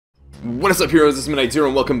What is up, heroes? This is Midnight Zero,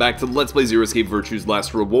 and welcome back to Let's Play Zero Escape Virtue's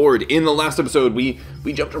Last Reward. In the last episode, we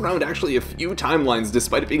jumped around actually a few timelines,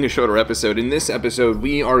 despite it being a shorter episode. In this episode,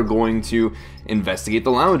 we are going to investigate the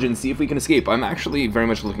lounge and see if we can escape. I'm actually very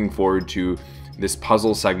much looking forward to this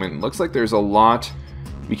puzzle segment. Looks like there's a lot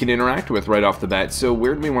we can interact with right off the bat. So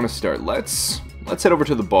where do we want to start? Let's head over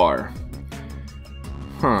to the bar.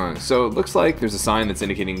 So it looks like there's a sign that's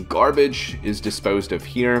indicating garbage is disposed of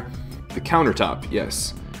here. The countertop,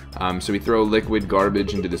 yes. So we throw liquid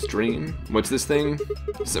garbage into this drain. What's this thing?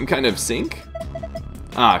 Some kind of sink?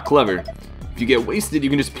 Ah, clever. If you get wasted,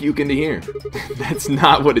 you can just puke into here. That's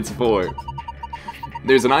not what it's for.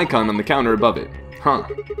 There's an icon on the counter above it. Huh.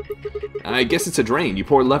 I guess it's a drain. You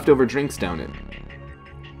pour leftover drinks down it.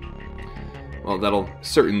 Well, that'll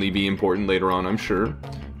certainly be important later on, I'm sure.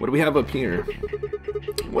 What do we have up here?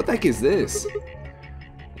 What the heck is this?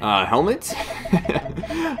 Helmet?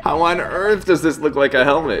 How on earth does this look like a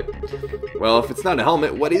helmet? Well, if it's not a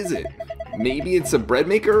helmet, what is it? Maybe it's a bread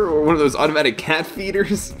maker or one of those automatic cat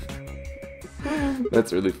feeders?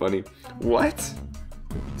 That's really funny. What?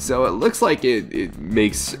 So it looks like it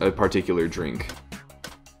makes a particular drink.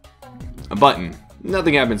 A button.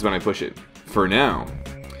 Nothing happens when I push it. For now.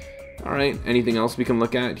 Alright, anything else we can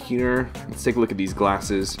look at here? Let's take a look at these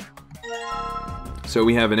glasses. So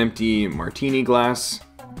we have an empty martini glass.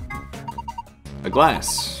 A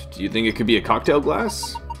glass. Do you think it could be a cocktail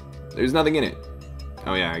glass? There's nothing in it.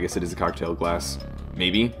 Oh yeah, I guess it is a cocktail glass.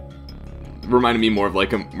 Maybe. Reminded me more of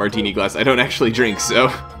like a martini glass. I don't actually drink,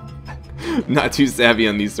 so not too savvy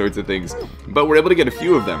on these sorts of things. But we're able to get a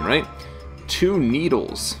few of them, right? 2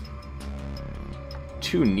 needles.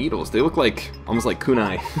 2 needles. They look like, almost like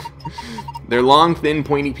kunai. They're long, thin,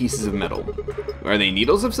 pointy pieces of metal. Are they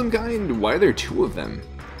needles of some kind? Why are there 2 of them?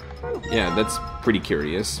 Yeah, that's pretty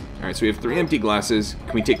curious. Alright, so we have 3 empty glasses.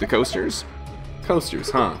 Can we take the coasters? Coasters,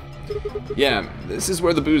 huh? Yeah, this is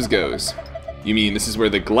where the booze goes. You mean this is where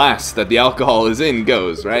the glass that the alcohol is in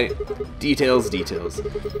goes, right? Details, details.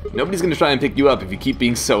 Nobody's gonna try and pick you up if you keep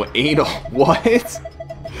being so anal. What?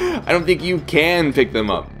 I don't think you can pick them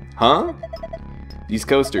up. Huh? These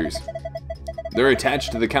coasters. They're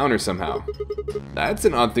attached to the counter somehow. That's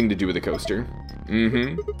an odd thing to do with a coaster.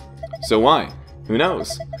 So why? Who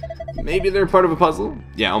knows? Maybe they're part of a puzzle?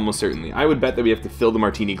 Yeah, almost certainly. I would bet that we have to fill the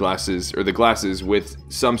martini glasses, or the glasses, with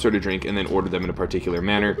some sort of drink and then order them in a particular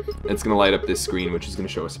manner. It's going to light up this screen, which is going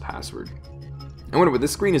to show us a password. I wonder what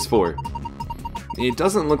this screen is for. It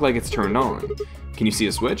doesn't look like it's turned on. Can you see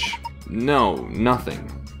a switch? No, nothing.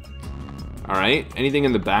 Alright, anything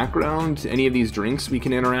in the background? Any of these drinks we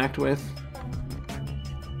can interact with?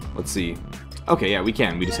 Let's see. Okay, yeah, we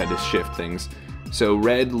can. We just had to shift things. So,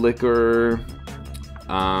 red liquor...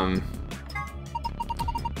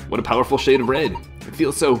 what a powerful shade of red. It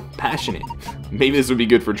feels so passionate. Maybe this would be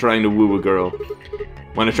good for trying to woo a girl.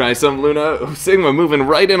 Wanna try some, Luna? Oh, Sigma moving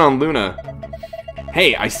right in on Luna.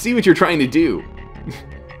 Hey, I see what you're trying to do.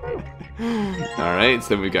 Alright,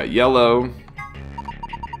 so we've got yellow.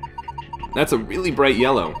 That's a really bright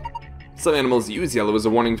yellow. Some animals use yellow as a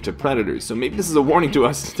warning to predators, so maybe this is a warning to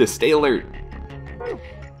us to stay alert.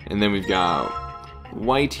 And then we've got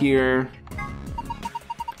white here.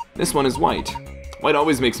 This one is white. White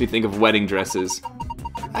always makes me think of wedding dresses.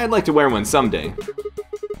 I'd like to wear one someday.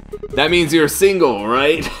 That means you're single,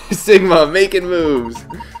 right? Sigma, making moves.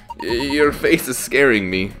 Your face is scaring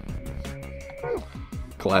me.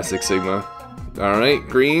 Classic Sigma. Alright,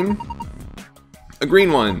 green. A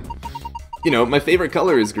green one. You know, my favorite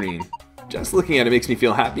color is green. Just looking at it makes me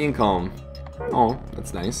feel happy and calm. Oh,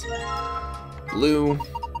 that's nice. Blue.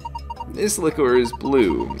 This liquor is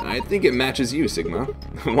blue. I think it matches you, Sigma.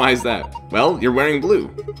 Why is that? Well, you're wearing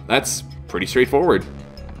blue. That's pretty straightforward.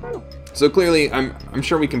 So clearly, I'm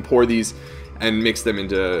sure we can pour these and mix them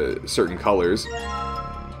into certain colors.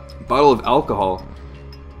 Bottle of alcohol.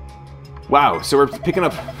 Wow, so we're picking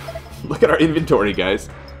up... Look at our inventory, guys.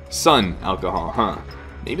 Sun alcohol, huh?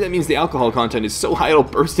 Maybe that means the alcohol content is so high it'll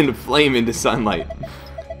burst into flame into sunlight.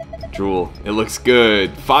 Drool. It looks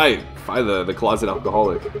good. Fi the closet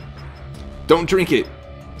alcoholic. Don't drink it.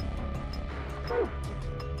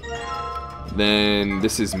 Then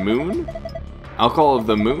this is moon? Alcohol of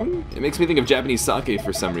the moon? It makes me think of Japanese sake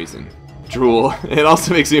for some reason. Drool. It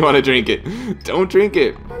also makes me want to drink it. Don't drink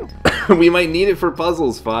it. We might need it for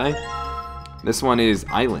puzzles, Fi. This one is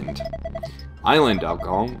island. Island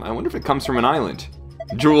alcohol. I wonder if it comes from an island.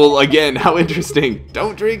 Drool again. How interesting.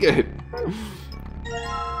 Don't drink it.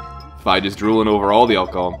 Fi just drooling over all the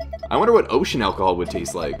alcohol. I wonder what ocean alcohol would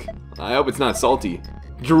taste like. I hope it's not salty.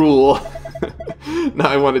 Drool. Now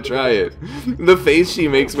I want to try it. The face she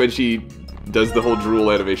makes when she does the whole drool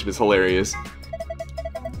animation is hilarious.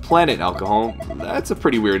 Planet Alcohol. That's a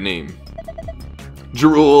pretty weird name.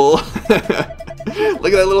 Drool. Look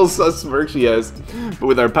at that little sus smirk she has. But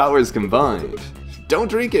with our powers combined. Don't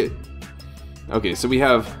drink it. Okay, so we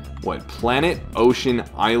have, what? Planet, ocean,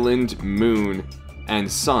 island, moon,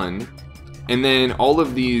 and sun. And then all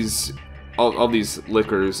of these, all these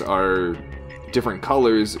liquors are different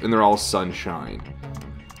colors, and they're all sunshine.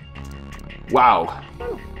 Wow.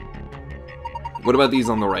 What about these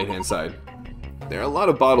on the right-hand side? There are a lot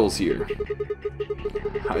of bottles here.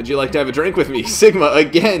 How'd you like to have a drink with me? Sigma,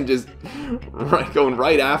 again, just going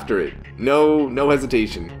right after it. No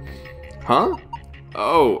hesitation. Huh?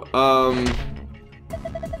 Oh,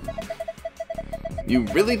 you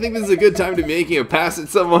really think this is a good time to be making a pass at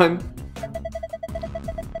someone?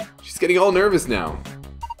 She's getting all nervous now.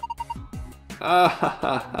 Ah ha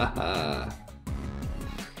ha ha ha.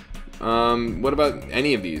 What about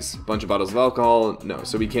any of these? Bunch of bottles of alcohol? No,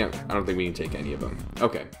 so we can't, I don't think we can take any of them.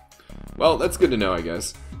 Okay. Well, that's good to know, I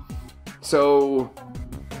guess. So,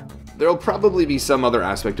 there'll probably be some other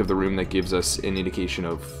aspect of the room that gives us an indication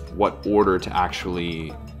of what order to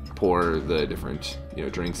actually pour the different,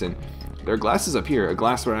 drinks in. There are glasses up here, a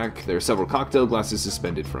glass rack, there are several cocktail glasses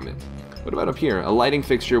suspended from it. What about up here? A lighting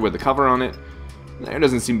fixture with a cover on it. There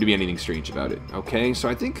doesn't seem to be anything strange about it. Okay, so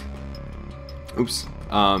I think... Oops.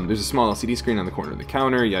 There's a small LCD screen on the corner of the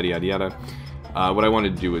counter, yada yada yada. What I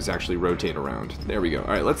wanted to do is actually rotate around. There we go.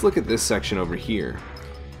 Alright, let's look at this section over here.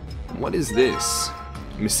 What is this?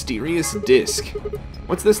 Mysterious disc.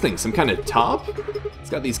 What's this thing? Some kind of top? It's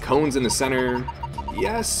got these cones in the center.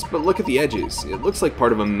 Yes, but look at the edges. It looks like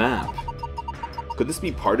part of a map. Could this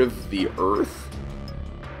be part of the Earth?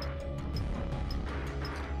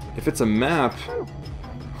 If it's a map...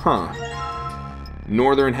 Huh.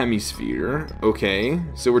 Northern Hemisphere. Okay,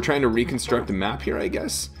 so we're trying to reconstruct a map here, I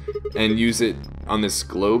guess? And use it on this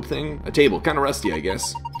globe thing? A table. Kind of rusty, I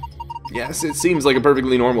guess. Yes, it seems like a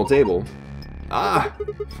perfectly normal table. Ah!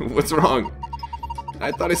 What's wrong?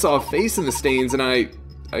 I thought I saw a face in the stains and I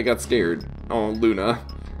got scared. Oh, Luna.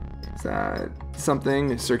 Is that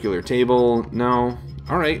something? A circular table? No.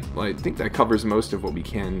 Alright, well I think that covers most of what we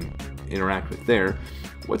can interact with there.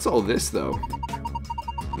 What's all this, though?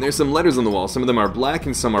 There's some letters on the wall. Some of them are black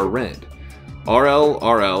and some are red. RL,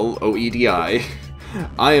 RL, OEDI,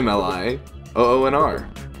 IMLI, OONR,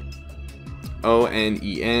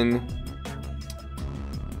 ONEN.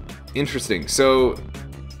 Interesting. So,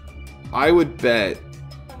 I would bet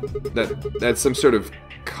that that's some sort of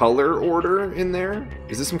color order in there.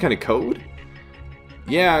 Is this some kind of code?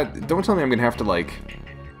 Yeah, don't tell me I'm gonna have to, like,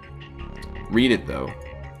 read it, though.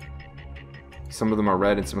 Some of them are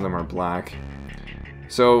red and some of them are black.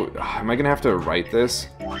 So, am I gonna have to write this?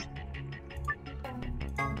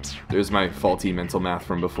 There's my faulty mental math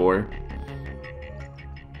from before.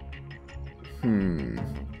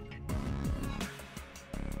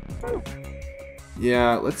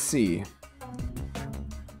 Yeah, let's see.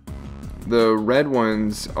 The red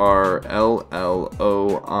ones are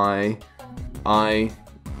LLOIILIONN.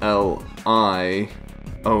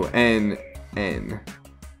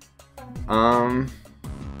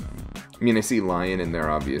 I mean, I see lion in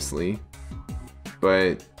there, obviously.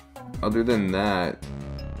 But other than that,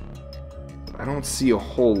 I don't see a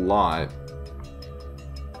whole lot.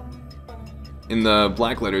 In the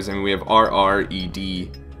black letters, I mean, we have RRED,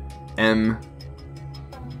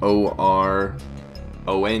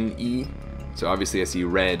 MORONE. So obviously I see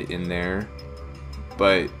red in there.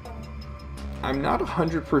 But I'm not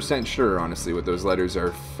 100% sure, honestly, what those letters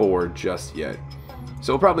are for just yet.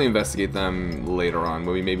 So we'll probably investigate them later on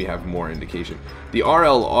when we maybe have more indication. The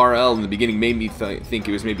RL in the beginning made me think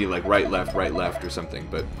it was maybe like right, left or something.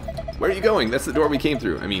 But where are you going? That's the door we came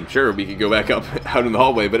through. I mean, sure, we could go back up out in the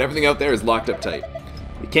hallway, but everything out there is locked up tight.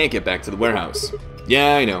 We can't get back to the warehouse.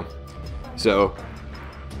 Yeah, I know. So,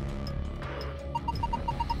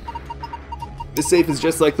 this safe is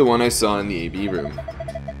just like the one I saw in the AV room.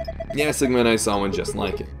 Yeah, Sigma and I saw one just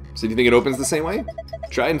like it. So do you think it opens the same way?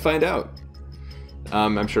 Try and find out.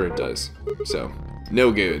 I'm sure it does. So,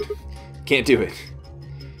 no good. Can't do it.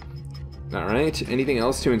 Alright, anything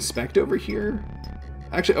else to inspect over here?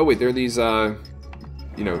 Actually, oh wait, there are these,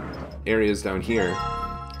 areas down here.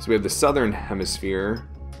 So we have the southern hemisphere.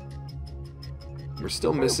 We're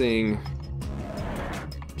still missing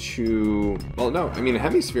two... Well, no, I mean, a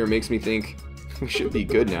hemisphere makes me think we should be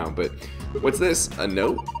good now, but... What's this? A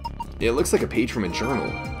note? It looks like a page from a journal.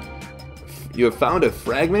 You have found a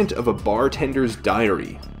fragment of a bartender's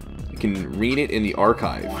diary. You can read it in the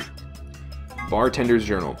archive. Bartender's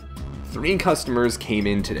journal. 3 customers came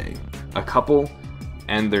in today. A couple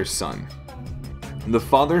and their son. The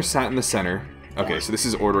father sat in the center Okay, so this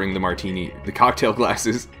is ordering the martini, the cocktail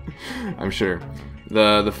glasses, I'm sure.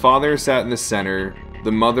 The father sat in the center,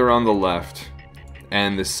 the mother on the left,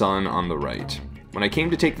 and the son on the right. When I came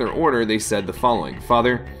to take their order, they said the following.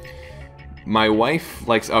 Father, my wife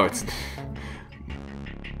likes... Oh, it's...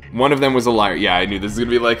 One of them was a liar. Yeah, I knew this was going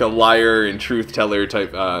to be like a liar and truth teller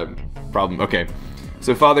type problem. Okay.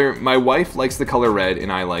 So, Father, my wife likes the color red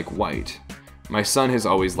and I like white. My son has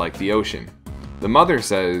always liked the ocean. The mother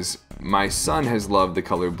says, my son has loved the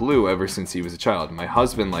color blue ever since he was a child. My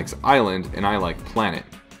husband likes island and I like planet.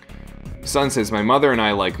 Son says, my mother and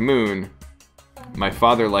I like moon. My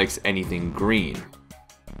father likes anything green.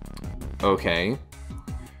 Okay.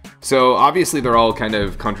 So obviously they're all kind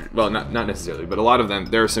of, well, not necessarily, but a lot of them,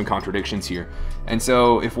 there are some contradictions here. And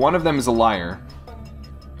so if one of them is a liar,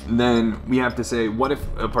 then we have to say, what if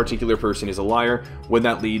a particular person is a liar? Would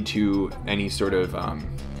that lead to any sort of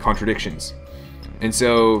contradictions? And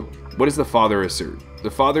so what does the father assert?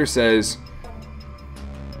 The father says,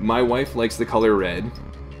 my wife likes the color red,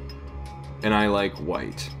 and I like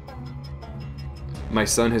white. My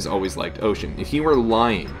son has always liked ocean. If he were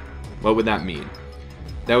lying, what would that mean?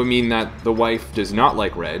 That would mean that the wife does not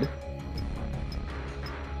like red.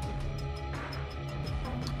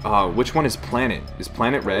 Which one is planet? Is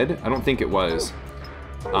planet red? I don't think it was.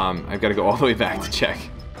 I've got to go all the way back to check.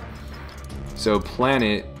 So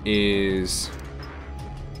planet is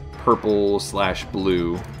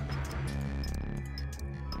purple/blue.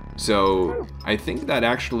 So I think that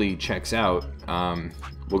actually checks out.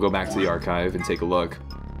 We'll go back to the archive and take a look.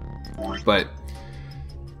 But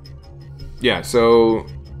yeah, so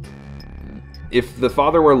if the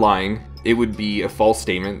father were lying, it would be a false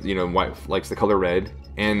statement. You know, wife likes the color red,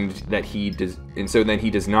 and that he does, and so then he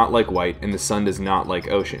does not like white, and the son does not like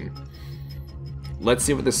ocean. Let's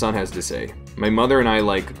see what the son has to say. My mother and I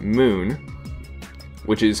like moon,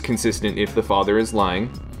 which is consistent if the father is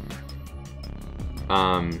lying.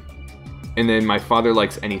 And then my father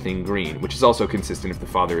likes anything green, which is also consistent if the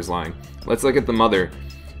father is lying. Let's look at the mother.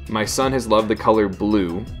 My son has loved the color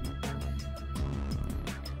blue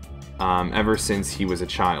ever since he was a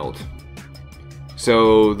child.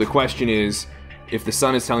 So the question is, if the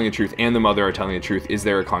son is telling the truth and the mother are telling the truth, is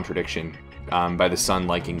there a contradiction by the son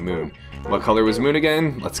liking moon? What color was moon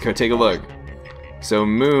again? Let's go take a look. So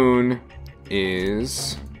moon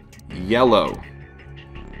is yellow.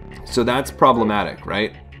 So that's problematic,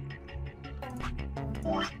 right?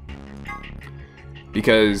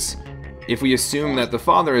 Because if we assume that the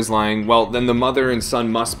father is lying, well, then the mother and son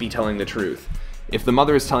must be telling the truth. If the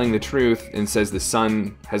mother is telling the truth and says the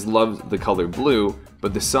son has loved the color blue,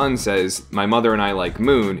 but the son says, my mother and I like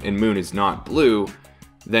moon, and moon is not blue,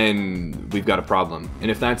 then we've got a problem.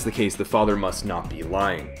 And if that's the case, the father must not be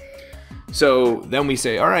lying. So then we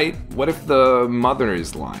say, all right, what if the mother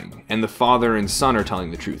is lying and the father and son are telling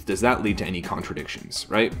the truth? Does that lead to any contradictions,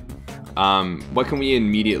 right? What can we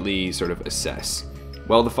immediately sort of assess?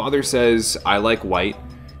 Well, the father says, I like white,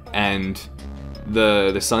 and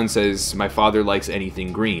the son says, my father likes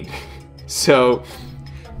anything green. So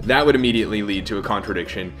that would immediately lead to a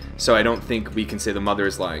contradiction. So I don't think we can say the mother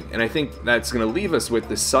is lying. And I think that's going to leave us with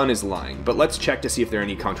the son is lying. But let's check to see if there are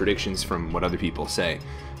any contradictions from what other people say.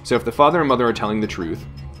 So if the father and mother are telling the truth,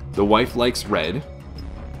 the wife likes red,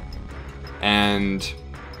 and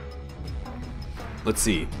let's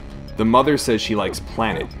see, the mother says she likes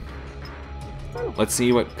planet. Let's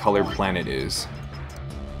see what color planet is.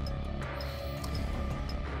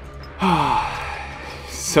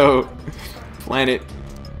 So planet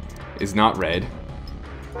is not red.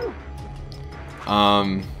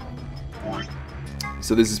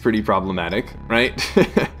 So this is pretty problematic, right?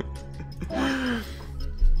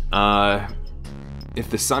 If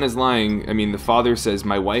the son is lying, I mean, the father says,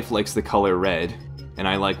 my wife likes the color red, and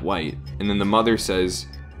I like white. And then the mother says,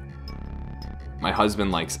 my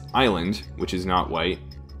husband likes island, which is not white,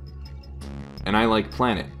 and I like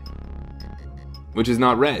planet, which is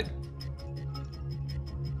not red.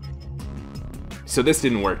 So this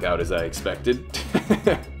didn't work out as I expected.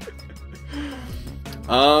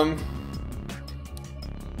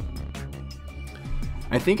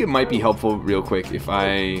 I think it might be helpful real quick if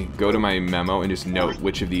I go to my memo and just note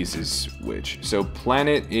which of these is which. So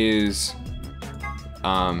planet is,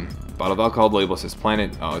 bottle of alcohol, the label says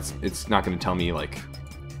planet. Oh, it's not going to tell me, like,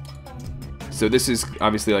 so this is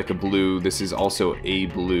obviously like a blue. This is also a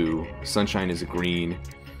blue. Sunshine is a green.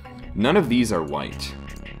 None of these are white.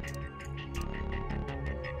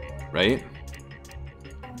 Right?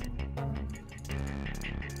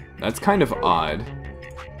 That's kind of odd.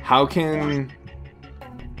 How can...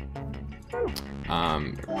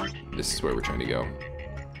 this is where we're trying to go.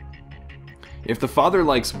 If the father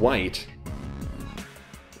likes white,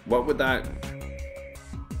 What would that...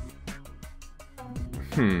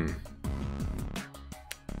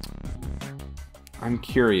 I'm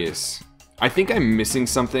curious. I think I'm missing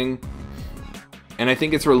something. And I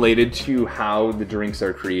think it's related to how the drinks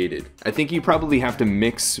are created. I think you probably have to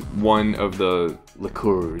mix one of the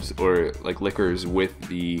liqueurs, or like liquors, with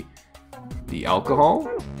the alcohol.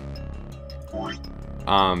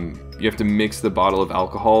 You have to mix the bottle of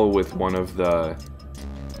alcohol with one of the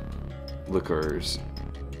liqueurs.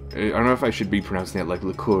 I don't know if I should be pronouncing it like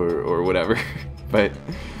liqueur or whatever, but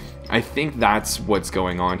I think that's what's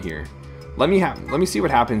going on here. Let me see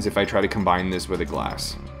what happens if I try to combine this with a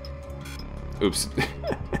glass. Oops.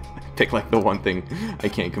 Pick like the one thing I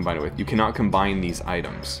can't combine it with. You cannot combine these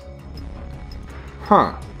items.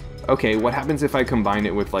 Huh. Okay, what happens if I combine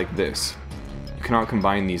it with like this? You cannot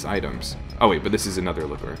combine these items. Oh wait, but this is another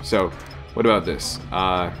liquor. So, what about this?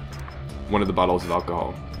 One of the bottles of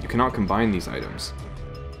alcohol. You cannot combine these items.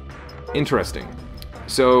 Interesting.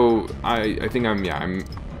 So, I think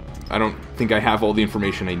I don't think I have all the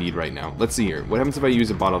information I need right now. Let's see here. What happens if I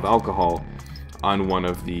use a bottle of alcohol on one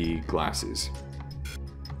of the glasses?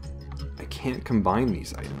 I can't combine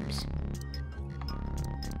these items.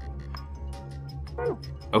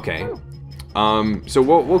 Okay. So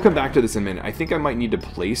we'll come back to this in a minute. I think I might need to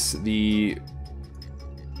place the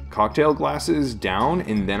cocktail glasses down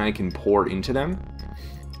and then I can pour into them.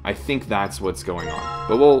 I think that's what's going on.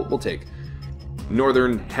 But we'll take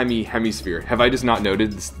Northern Hemisphere. Have I just not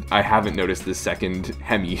noticed? I haven't noticed the second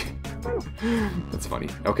hemi. That's funny.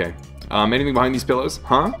 Okay. Anything behind these pillows?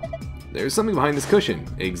 Huh? There's something behind this cushion.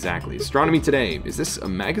 Exactly. Astronomy Today. Is this a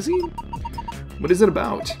magazine? What is it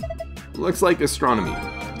about? Looks like astronomy.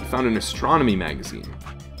 You found an astronomy magazine.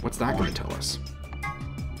 What's that going to tell us?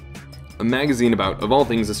 A magazine about, of all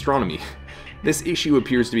things, astronomy. This issue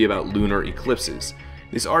appears to be about lunar eclipses.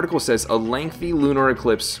 This article says a lengthy lunar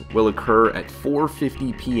eclipse will occur at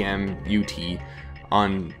 4:50 p.m. UT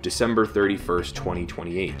on December 31st,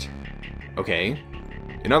 2028. Okay.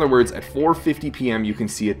 In other words, at 4:50 p.m. you can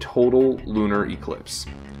see a total lunar eclipse.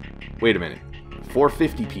 Wait a minute.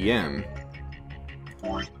 4:50 p.m.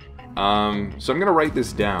 So I'm gonna write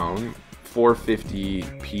this down.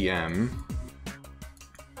 4:50 p.m.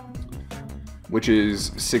 which is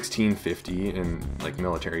 1650 in like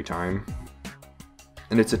military time.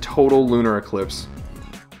 And it's a total lunar eclipse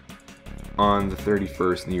on the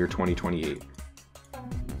 31st in the year 2028.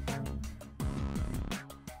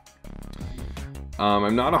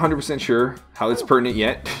 I'm not 100% sure how it's pertinent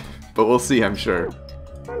yet, but we'll see, I'm sure.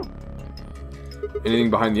 Anything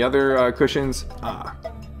behind the other cushions?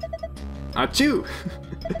 Achoo!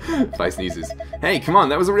 Fi sneezes. Hey, come on,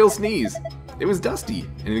 that was a real sneeze. It was dusty.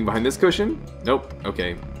 Anything behind this cushion? Nope.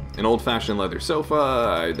 Okay. An old-fashioned leather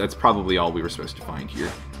sofa. That's probably all we were supposed to find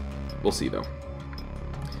here. We'll see, though.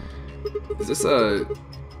 Is this a...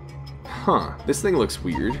 Huh. This thing looks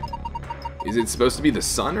weird. Is it supposed to be the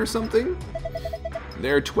sun or something?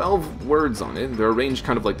 There are 12 words on it. They're arranged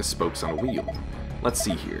kind of like the spokes on a wheel. Let's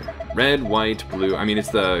see here. Red, white, blue. I mean, it's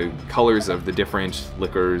the colors of the different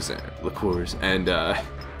liqueurs and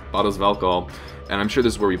bottles of alcohol. And I'm sure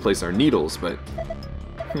this is where we place our needles, but...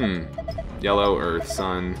 Yellow, earth,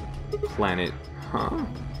 sun, planet. Huh?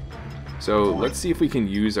 So let's see if we can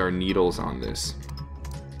use our needles on this.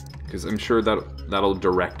 Because I'm sure that'll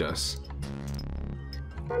direct us.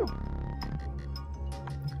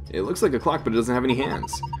 It looks like a clock, but it doesn't have any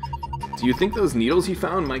hands. Do you think those needles you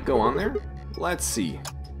found might go on there? Let's see.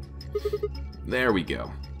 There we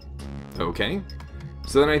go. Okay.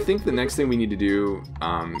 So then I think the next thing we need to do...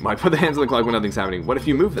 I put the hands on the clock when nothing's happening. What if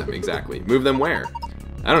you move them? Exactly. Move them where?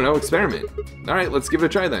 I don't know, experiment. Alright, let's give it a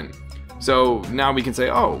try then. So now we can say,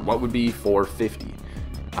 oh, what would be 450?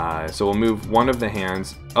 So we'll move one of the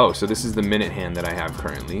hands. Oh, so this is the minute hand that I have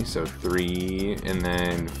currently. So 3, and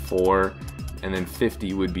then 4, and then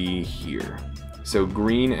 50 would be here. So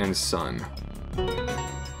green and sun.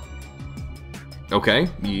 Okay,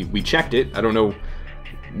 we checked it. I don't know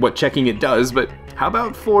what checking it does, but how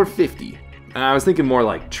about 450? I was thinking more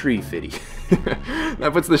like tree fitty.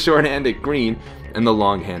 That puts the short hand at green and the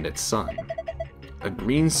long hand at sun. A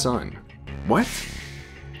green sun. What?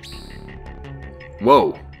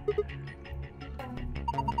 Whoa.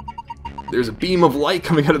 There's a beam of light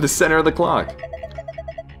coming out of the center of the clock.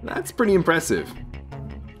 That's pretty impressive.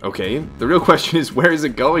 Okay, the real question is, where is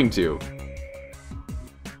it going to?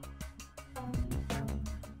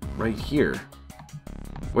 Right here.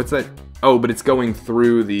 What's that? Oh, but it's going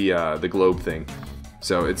through the globe thing.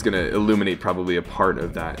 So it's going to illuminate probably a part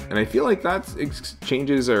of that. And I feel like that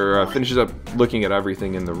changes or finishes up looking at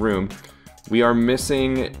everything in the room. We are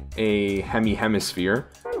missing a hemisphere,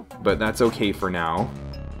 but that's okay for now.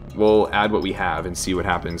 We'll add what we have and see what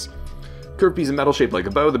happens. Curved piece of metal shaped like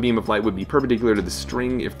a bow. The beam of light would be perpendicular to the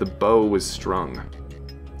string if the bow was strung.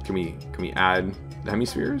 Can we add the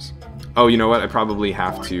hemispheres? Oh, you know what? I probably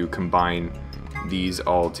have to combine these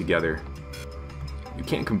all together. You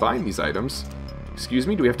can't combine these items. Excuse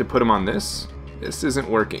me, do we have to put them on this? This isn't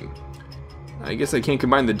working. I guess I can't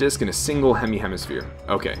combine the disc in a single hemisphere.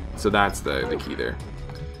 Okay, so that's the key there.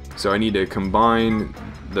 So I need to combine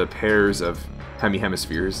the pairs of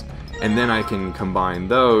hemispheres, and then I can combine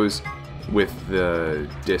those with the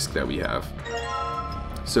disc that we have.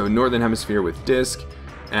 So northern hemisphere with disc,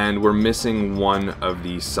 and we're missing one of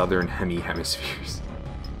the southern hemispheres.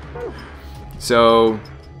 So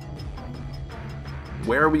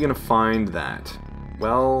where are we gonna find that?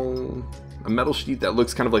 Well, a metal sheet that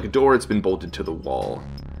looks kind of like a door. It's been bolted to the wall.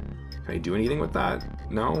 Can I do anything with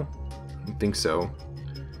that? No? I don't think so.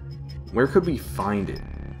 Where could we find it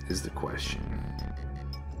is the question.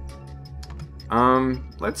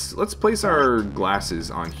 Let's place our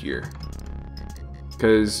glasses on here.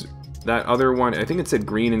 Because that other one, I think it said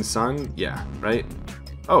green and sun. Yeah, right?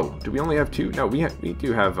 Oh, do we only have two? No, we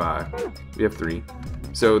do have we have three.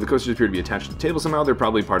 So the coasters appear to be attached to the table somehow. They're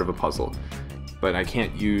probably part of a puzzle. But I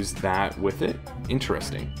can't use that with it.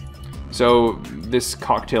 Interesting. So this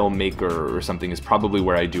cocktail maker or something is probably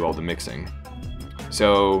where I do all the mixing.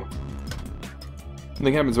 So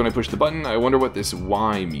something happens when I push the button. I wonder what this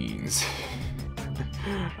Y means.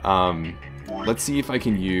 Let's see if I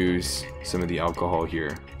can use some of the alcohol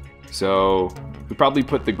here. So we probably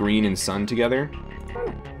put the green and sun together.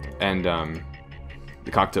 And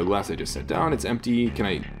the cocktail glass I just set down, it's empty. Can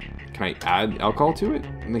I add alcohol to it?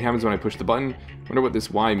 Something happens when I push the button. Wonder what this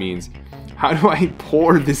Y means. How do I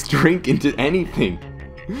pour this drink into anything?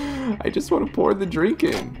 I just want to pour the drink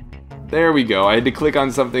in. There we go. I had to click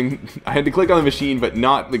on something. I had to click on the machine, but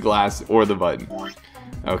not the glass or the button.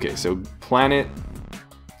 Okay, so planet,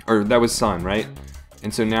 or that was sun, right?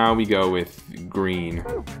 And so now we go with green.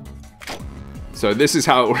 So this is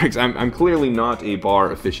how it works. I'm clearly not a bar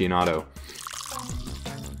aficionado.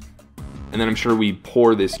 And then I'm sure we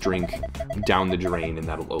pour this drink down the drain and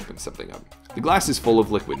that'll open something up. The glass is full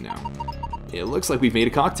of liquid now. It looks like we've made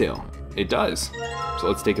a cocktail. It does. So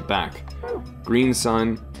let's take it back. Green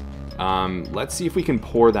sun. Let's see if we can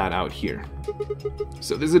pour that out here.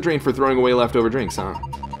 So this is a drain for throwing away leftover drinks, huh?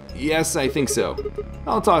 Yes, I think so.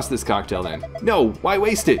 I'll toss this cocktail then. No, why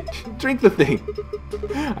waste it? Drink the thing.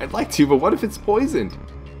 I'd like to, but what if it's poisoned?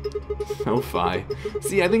 Oh, fine.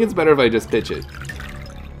 See, I think it's better if I just pitch it.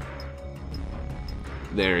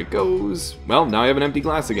 There it goes. Well, now I have an empty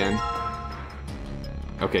glass again.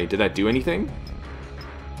 Okay, did that do anything?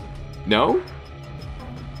 No?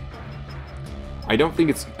 I don't think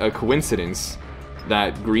it's a coincidence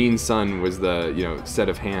that green sun was the, set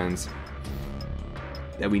of hands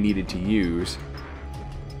that we needed to use.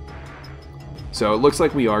 So it looks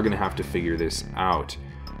like we are going to have to figure this out.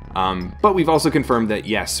 But we've also confirmed that,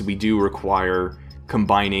 yes, we do require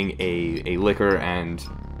combining a liquor and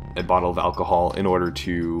a bottle of alcohol in order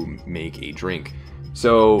to make a drink.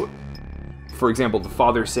 So, for example, the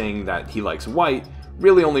father saying that he likes white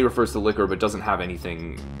really only refers to liquor, but doesn't have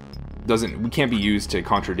anything, we can't be used to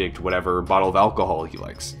contradict whatever bottle of alcohol he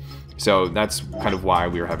likes. So that's kind of why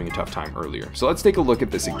we were having a tough time earlier. So let's take a look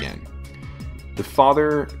at this again. The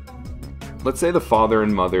father, let's say the father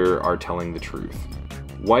and mother are telling the truth.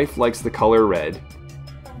 Wife likes the color red,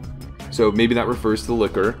 so maybe that refers to the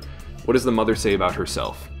liquor. What does the mother say about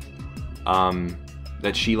herself?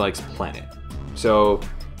 That she likes Planet. So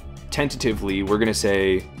tentatively, we're gonna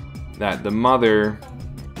say that the mother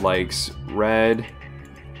likes red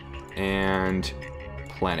and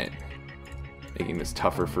Planet. Making this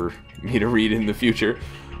tougher for me to read in the future,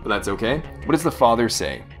 but that's okay. What does the father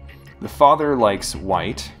say? The father likes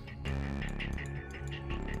white.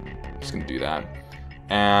 Just gonna do that.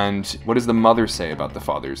 And what does the mother say about the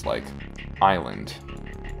father's like? Island.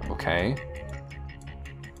 Okay.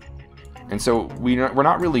 And so we're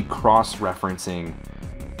not really cross-referencing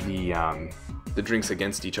the drinks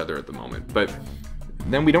against each other at the moment, but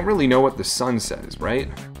then we don't really know what the sun says, right?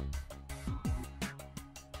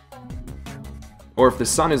 Or if the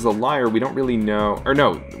sun is the liar, we don't really know, or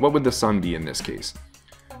no, what would the sun be in this case?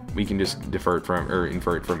 We can just infer it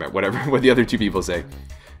from whatever, what the other two people say.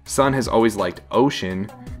 Sun has always liked ocean,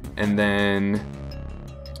 and then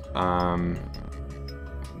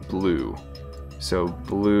blue. So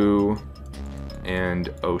blue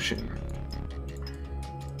and ocean.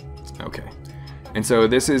 Okay. And so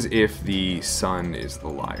this is if the sun is the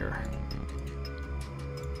liar.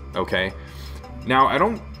 Okay. Now, I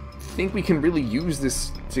don't think we can really use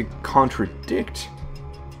this to contradict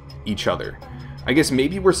each other. I guess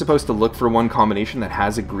maybe we're supposed to look for one combination that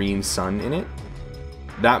has a green sun in it.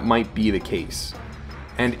 That might be the case.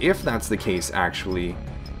 And if that's the case, actually,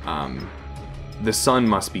 the son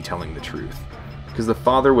must be telling the truth. Because the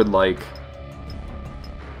father would like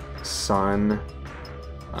son...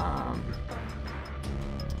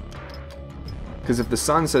 Because if the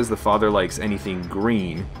son says the father likes anything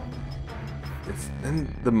green,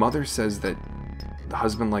 then the mother says that the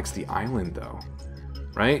husband likes the island, though.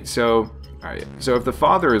 Right? So, alright. So if the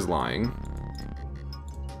father is lying,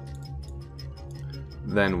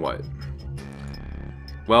 then what?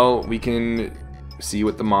 Well, we can see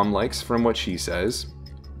what the mom likes from what she says.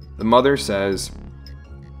 The mother says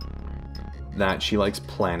that she likes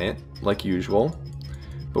planet, like usual.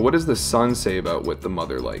 But what does the son say about what the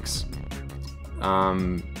mother likes?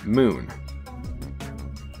 Moon.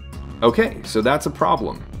 Okay, so that's a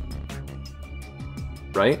problem.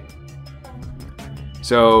 Right?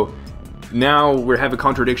 So now we have a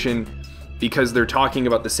contradiction because they're talking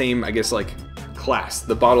about the same, I guess, like, class,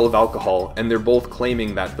 the bottle of alcohol, and they're both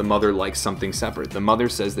claiming that the mother likes something separate. The mother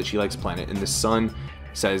says that she likes planet, and the son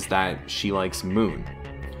says that she likes moon.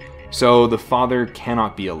 So the father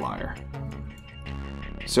cannot be a liar.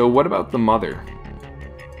 So what about the mother?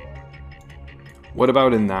 What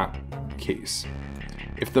about in that case?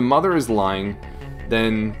 If the mother is lying,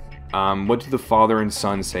 then what do the father and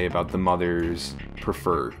son say about the mother's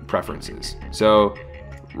preferences? So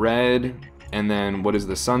red, and then what does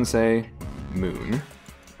the son say? Moon.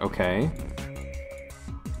 Okay.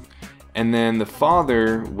 And then the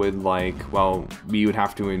father would like, well, we would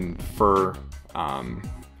have to infer, or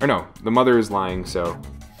no, the mother is lying, so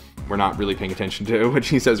we're not really paying attention to what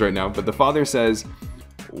she says right now, but the father says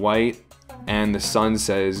white, and the son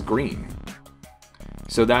says green.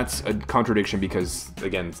 So that's a contradiction because,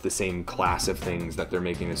 again, it's the same class of things that they're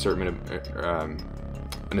making an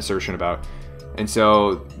assertion about. And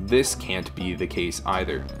so this can't be the case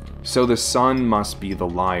either. So the son must be the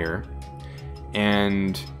liar,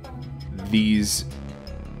 and these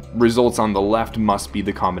results on the left must be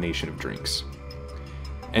the combination of drinks.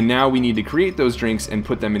 And now we need to create those drinks and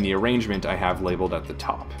put them in the arrangement I have labeled at the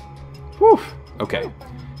top. Whew. Okay.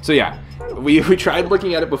 So yeah, we tried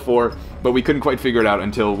looking at it before, but we couldn't quite figure it out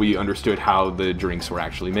until we understood how the drinks were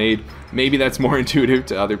actually made. Maybe that's more intuitive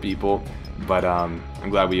to other people, but I'm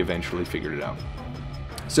glad we eventually figured it out.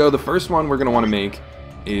 So the first one we're going to want to make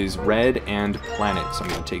is red and planet. So I'm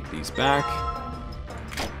going to take these back.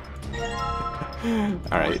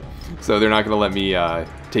 Alright, so they're not going to let me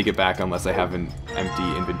take it back unless I have an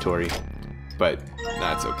empty inventory, but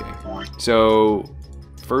that's okay. So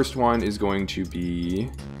first one is going to be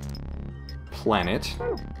planet,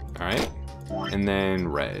 alright, and then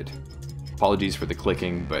red. Apologies for the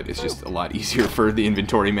clicking, but it's just a lot easier for the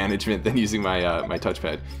inventory management than using my my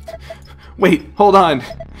touchpad. Wait, hold on!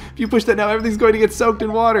 If you push that now, everything's going to get soaked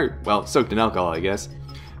in water! Well, soaked in alcohol, I guess.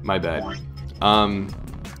 My bad.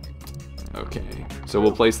 Okay, so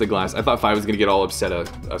we'll place the glass. I thought Fi was going to get all upset at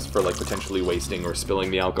us for like potentially wasting or spilling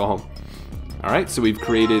the alcohol. Alright, so we've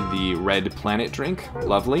created the red planet drink.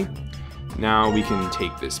 Lovely. Now we can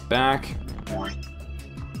take this back.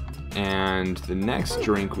 And the next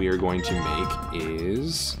drink we are going to make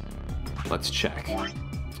is... let's check.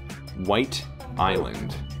 White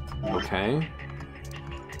Island. Okay.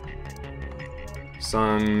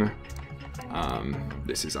 Sun.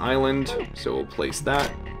 This is Island, so we'll place that.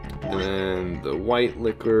 And then the white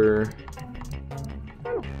liquor.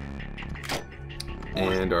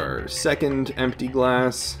 And our second empty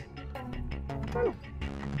glass.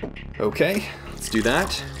 Okay, let's do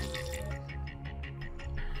that.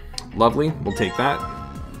 Lovely, we'll take that.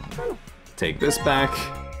 Take this back.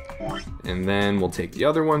 And then we'll take the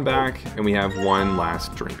other one back. And we have one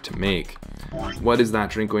last drink to make. What is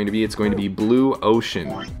that drink going to be? It's going to be Blue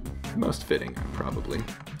Ocean. Most fitting, probably.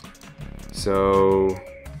 So,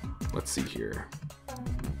 let's see here.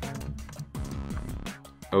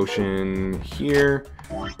 Ocean here,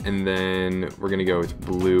 and then we're gonna go with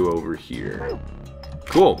blue over here.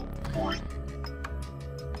 Cool.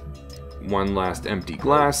 One last empty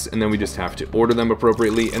glass, and then we just have to order them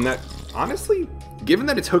appropriately. And that, honestly, given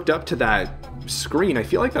that it's hooked up to that screen, I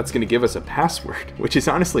feel like that's gonna give us a password, which is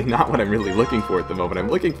honestly not what I'm really looking for at the moment. I'm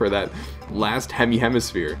looking for that last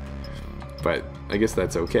hemisphere, but I guess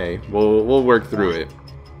that's okay. We'll work through it.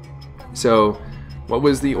 So, what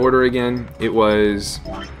was the order again? It was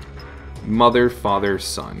mother, father,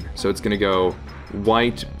 son. So it's gonna go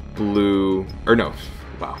white, blue, or no,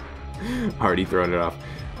 wow, already thrown it off.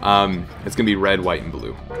 It's gonna be red, white, and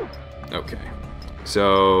blue. Okay,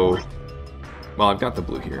 so, well, I've got the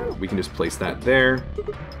blue here. We can just place that there.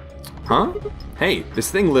 Huh? Hey, this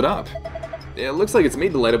thing lit up. It looks like it's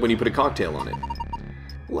made to light up when you put a cocktail on it.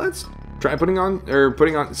 Let's try putting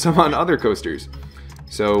on some on other coasters.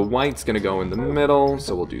 So white's gonna go in the middle,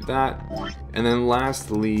 so we'll do that. And then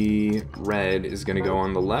lastly, red is gonna go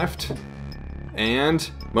on the left. And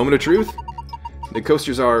moment of truth, the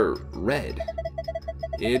coasters are red.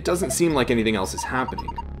 It doesn't seem like anything else is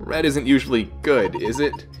happening. Red isn't usually good, is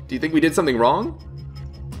it? Do you think we did something wrong?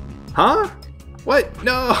 Huh? What?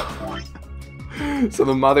 No! So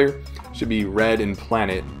the mother should be red and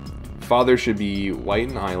planet, father should be white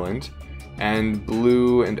and island, and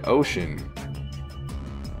blue and ocean.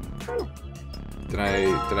 Did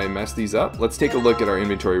I mess these up? Let's take a look at our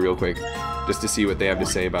inventory real quick, just to see what they have to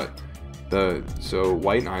say about so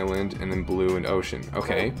white and island, and then blue and ocean.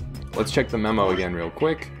 Okay, let's check the memo again real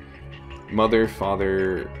quick. Mother,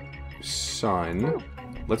 father, son.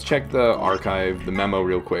 Let's check the archive, the memo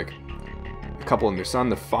real quick. A couple in their son.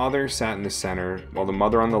 The father sat in the center, while the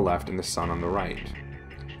mother on the left and the son on the right.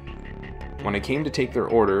 When I came to take their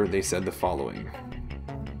order, they said the following.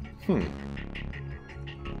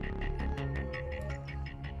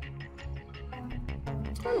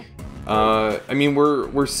 I mean,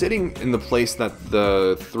 we're sitting in the place that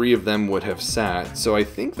the three of them would have sat, so I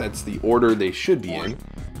think that's the order they should be in.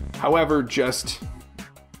 However, just,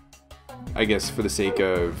 I guess for the sake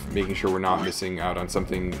of making sure we're not missing out on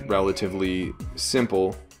something relatively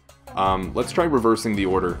simple, let's try reversing the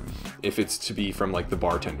order if it's to be from like the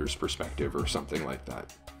bartender's perspective or something like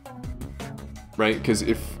that. Right? Because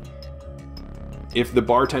if the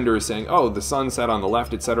bartender is saying, oh, the sun sat on the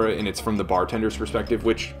left, etc., and it's from the bartender's perspective,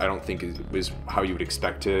 which I don't think is how you would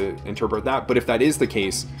expect to interpret that, but if that is the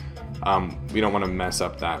case, we don't want to mess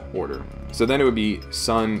up that order. So then it would be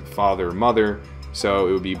son, father, mother, so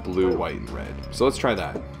it would be blue, white, and red. So let's try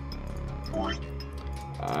that.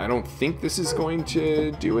 I don't think this is going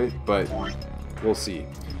to do it, but we'll see.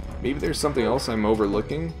 Maybe there's something else I'm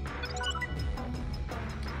overlooking.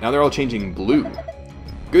 Now they're all changing blue.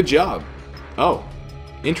 Good job. Oh,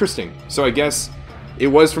 interesting. So I guess it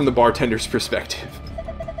was from the bartender's perspective.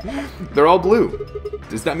 They're all blue.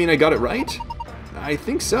 Does that mean I got it right? I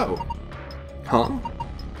think so. Huh?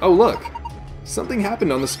 Oh, look. Something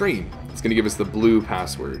happened on the screen. It's going to give us the blue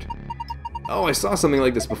password. Oh, I saw something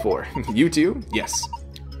like this before. You too? Yes.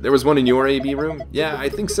 There was one in your AB room? Yeah, I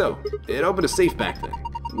think so. It opened a safe back then.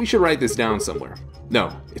 We should write this down somewhere.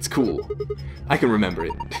 No, it's cool. I can remember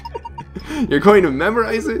it. You're going to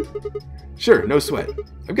memorize it? Sure, no sweat.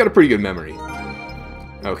 I've got a pretty good memory.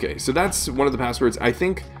 Okay, so that's one of the passwords. I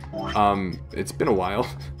think it's been a while,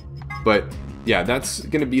 but yeah, that's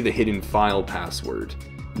going to be the hidden file password,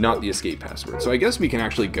 not the escape password. So I guess we can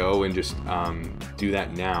actually go and just do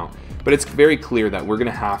that now. But it's very clear that we're going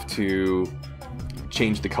to have to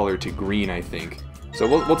change the color to green, I think. So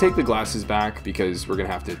we'll take the glasses back because we're going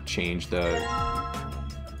to have to change the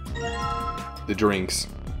drinks.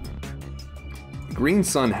 Green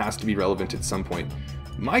sun has to be relevant at some point.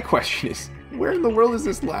 My question is, where in the world is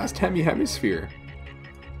this last hemisphere?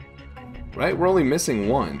 Right? We're only missing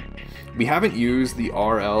one. We haven't used the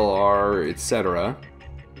RLR, etc.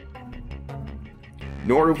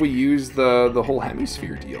 Nor have we used the whole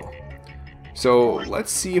hemisphere deal. So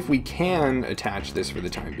let's see if we can attach this for the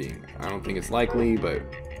time being. I don't think it's likely, but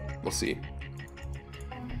we'll see.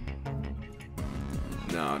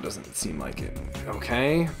 No, it doesn't seem like it.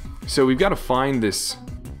 Okay. So we've got to find this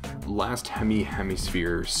last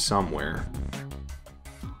hemisphere somewhere.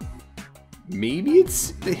 Maybe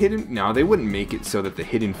it's the hidden... No, they wouldn't make it so that the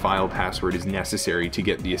hidden file password is necessary to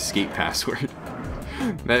get the escape password.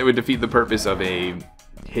 That would defeat the purpose of a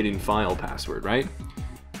hidden file password, right?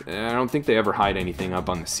 I don't think they ever hide anything up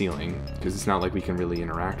on the ceiling, because it's not like we can really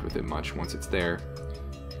interact with it much once it's there.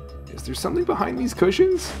 Is there something behind these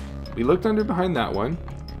cushions? We looked under behind that one.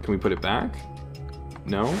 Can we put it back?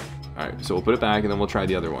 No? Alright, so we'll put it back and then we'll try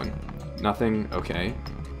the other one. Nothing? Okay.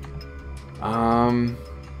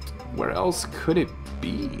 Where else could it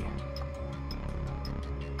be?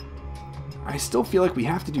 I still feel like we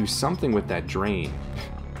have to do something with that drain.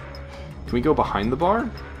 Can we go behind the bar?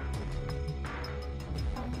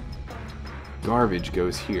 Garbage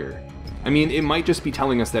goes here. I mean, it might just be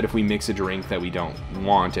telling us that if we mix a drink that we don't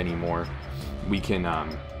want anymore, we can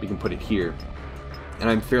put it here. And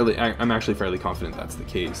I'm actually fairly confident that's the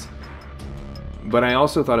case. But I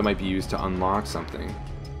also thought it might be used to unlock something.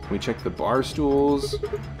 Can we check the bar stools?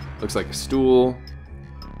 Looks like a stool.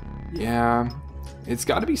 Yeah. It's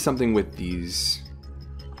got to be something with these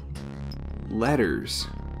letters.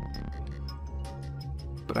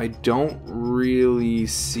 But I don't really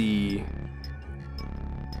see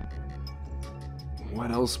what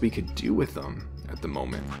else we could do with them at the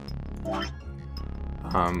moment.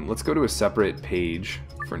 Let's go to a separate page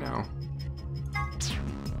for now.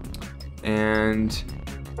 And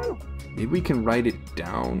maybe we can write it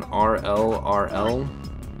down. RL, RL.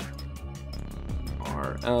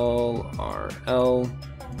 RL, RL.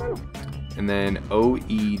 And then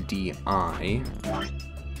OEDI.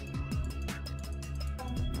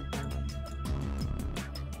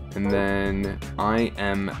 And then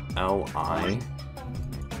IMLI.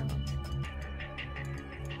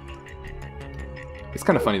 It's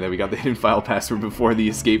kind of funny that we got the hidden file password before the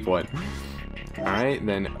escape one. Alright,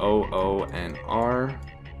 then OONR.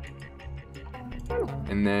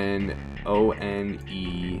 And then ONEN.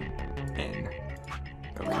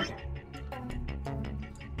 Okay.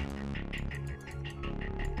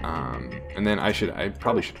 And then I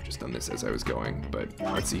probably should have just done this as I was going, but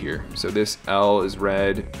let's see here. So this L is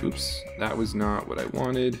red. Oops, that was not what I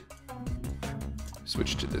wanted.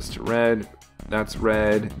 Switch to this to red. That's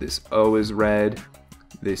red. This O is red.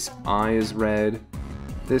 This I is red.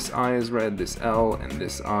 This I is red. This L and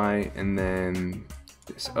this I, and then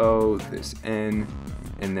this O, this N,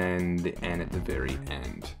 and then the N at the very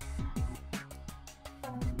end.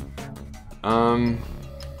 I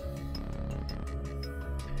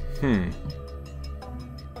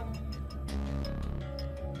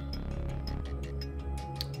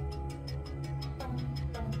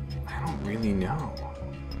don't really know.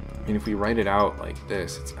 I mean, if we write it out like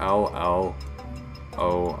this, it's L, L,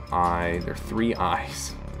 O, I. There are 3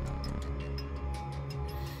 I's.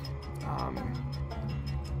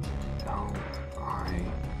 L, I,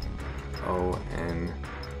 O, N,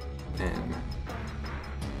 N.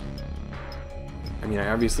 I mean, I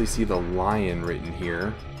obviously see the lion written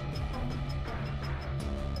here.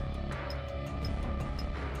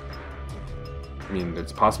 I mean,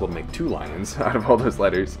 it's possible to make 2 lions out of all those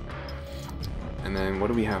letters. And then what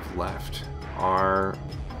do we have left? R,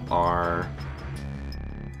 R,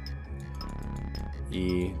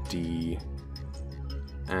 E, D,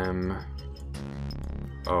 M,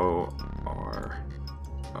 O, R,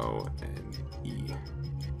 O, N, E.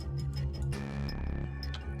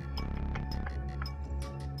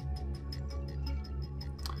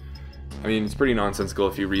 I mean, it's pretty nonsensical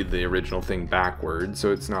if you read the original thing backwards,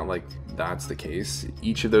 so it's not like that's the case.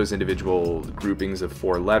 Each of those individual groupings of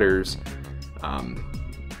 4 letters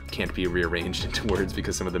can't be rearranged into words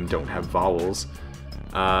because some of them don't have vowels.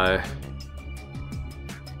 I'm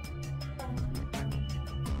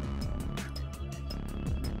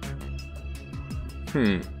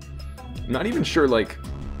not even sure, like,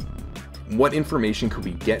 what information could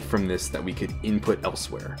we get from this that we could input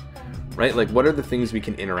elsewhere, right? Like, what are the things we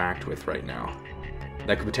can interact with right now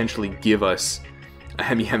that could potentially give us a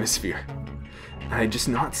hemisphere? I'm just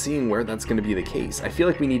not seeing where that's going to be the case. I feel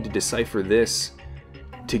like we need to decipher this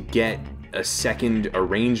to get a second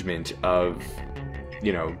arrangement of,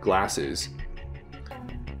 you know, glasses.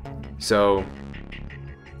 So,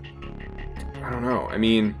 I don't know. I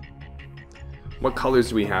mean, what colors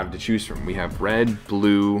do we have to choose from? We have red,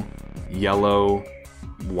 blue, yellow,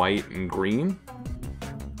 white, and green.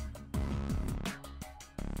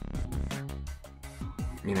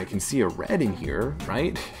 I mean, I can see a red in here,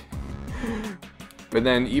 right? But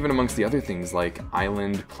then even amongst the other things like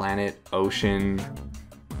island, planet, ocean,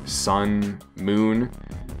 sun, moon.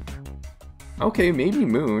 Okay, maybe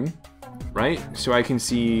moon, right? So I can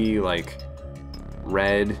see like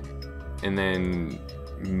red and then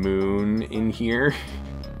moon in here.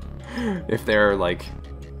 If there are like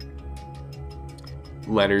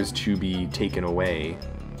letters to be taken away.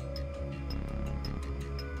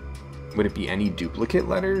 Would it be any duplicate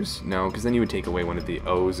letters? No, because then you would take away one of the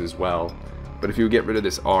O's as well. But if you get rid of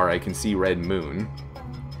this R, I can see red moon.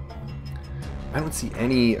 I don't see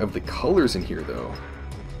any of the colors in here, though.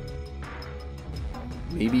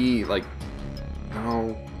 Maybe, like,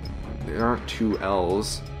 no, there aren't 2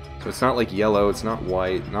 L's. So it's not like yellow, it's not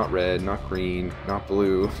white, not red, not green, not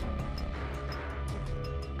blue.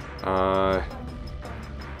 No,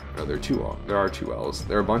 there are 2 L's.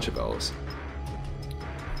 There are a bunch of L's.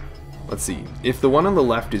 Let's see. If the one on the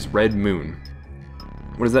left is red moon,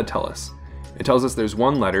 what does that tell us? It tells us there's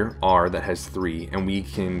one letter, R, that has 3, and we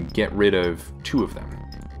can get rid of 2 of them.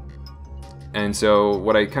 And so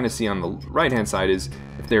what I kind of see on the right-hand side is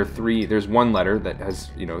if there are 3, there's one letter that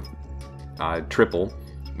has, you know, triple,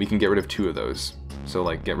 we can get rid of 2 of those. So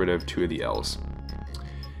like get rid of 2 of the L's.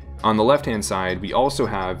 On the left-hand side, we also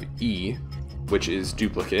have E, which is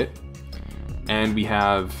duplicate, and we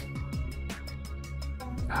have,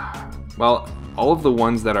 well, all of the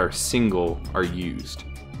ones that are single are used.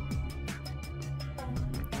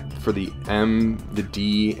 For the M, the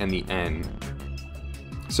D, and the N.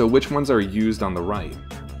 So which ones are used on the right?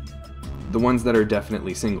 the ones that are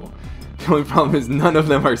definitely single. The only problem is none of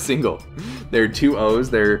them are single. There are 2 O's,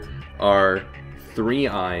 there are 3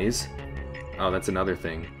 I's. Oh, that's another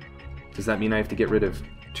thing. Does that mean I have to get rid of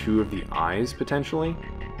 2 of the I's, potentially?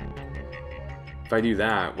 If I do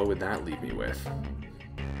that, what would that leave me with?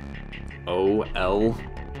 O-L-I-O-N-N?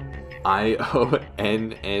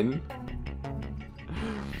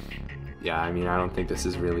 Yeah, I mean, I don't think this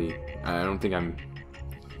is really... I don't think I'm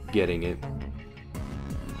getting it.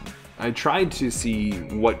 I tried to see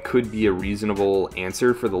what could be a reasonable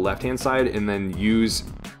answer for the left-hand side and then use...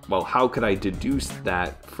 Well, how could I deduce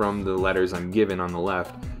that from the letters I'm given on the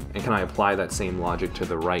left? And can I apply that same logic to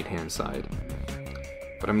the right-hand side?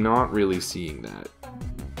 But I'm not really seeing that.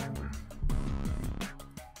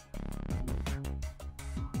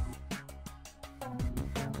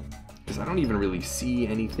 Because I don't even really see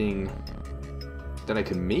anything that I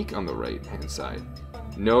can make on the right-hand side.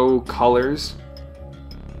 No colors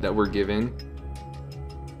that were given.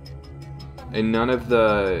 And none of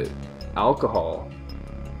the alcohol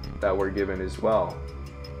that were given as well.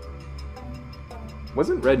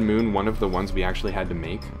 Wasn't Red Moon one of the ones we actually had to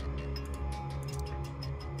make?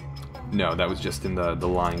 No, that was just in the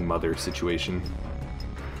lying mother situation.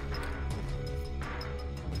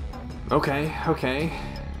 Okay, okay.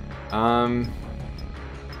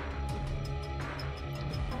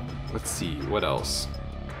 Let's see, what else?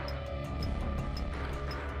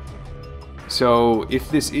 So, if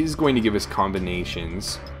this is going to give us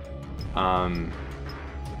combinations,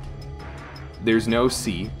 there's no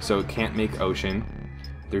C, so it can't make ocean.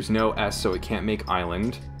 There's no S, so it can't make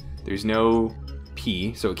island. There's no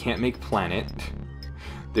P, so it can't make planet.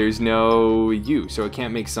 There's no U, so it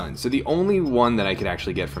can't make sun. So the only one that I could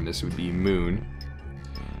actually get from this would be moon.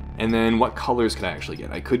 And then what colors could I actually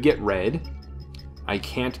get? I could get red. I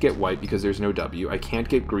can't get white because there's no W. I can't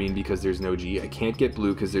get green because there's no G. I can't get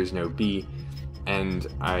blue because there's no B. And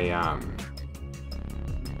I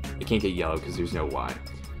can't get yellow because there's no Y.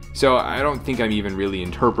 So I don't think I'm even really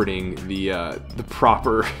interpreting the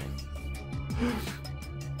proper...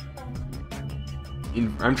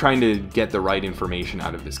 I'm trying to get the right information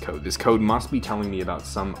out of this code. This code must be telling me about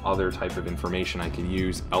some other type of information I can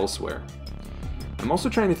use elsewhere. I'm also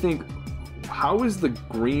trying to think, how is the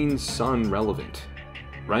green sun relevant,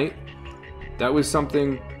 right? That was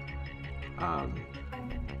something...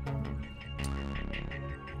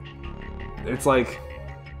 it's like...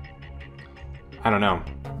 I don't know.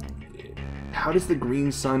 How does the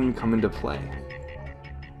green sun come into play?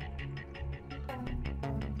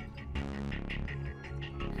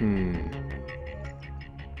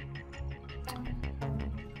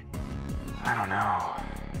 I don't know.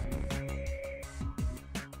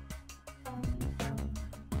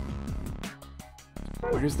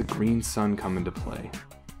 Where does the green sun come into play?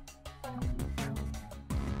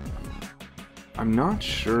 I'm not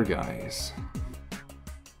sure, guys.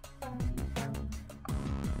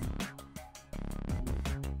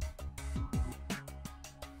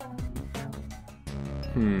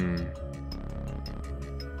 And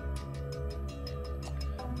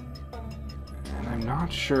I'm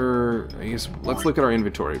not sure. I guess let's look at our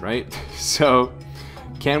inventory, right? So,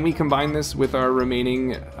 can we combine this with our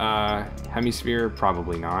remaining hemisphere?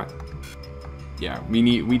 Probably not. Yeah,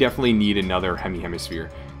 we definitely need another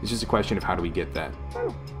hemisphere. It's just a question of how do we get that.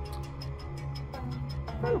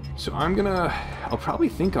 So I'll probably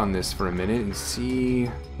think on this for a minute and see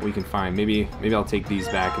what we can find. Maybe I'll take these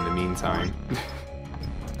back in the meantime.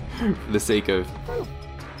 For the sake of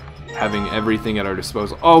having everything at our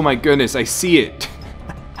disposal. Oh my goodness, I see it!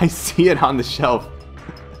 I see it on the shelf.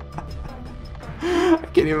 I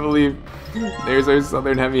can't even believe there's our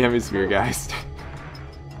southern hemisphere, guys.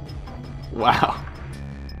 Wow.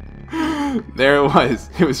 There it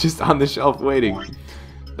was. It was just on the shelf waiting.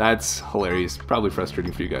 That's hilarious. Probably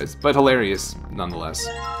frustrating for you guys, but hilarious nonetheless.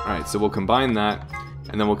 Alright, so we'll combine that,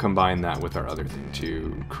 and then we'll combine that with our other thing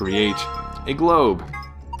to create a globe.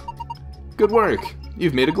 Good work!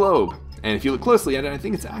 You've made a globe. And if you look closely at it, I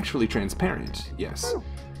think it's actually transparent. Yes.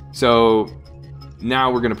 So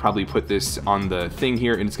now we're going to probably put this on the thing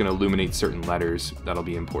here, and it's going to illuminate certain letters. That'll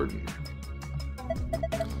be important.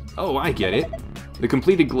 Oh, I get it. The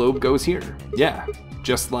completed globe goes here. Yeah,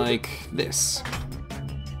 just like this.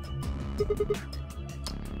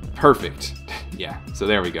 Perfect. Yeah, so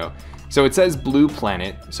there we go. So it says blue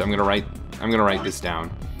planet, so I'm gonna write this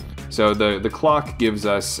down. So the clock gives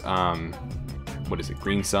us what is it,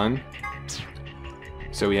 green sun?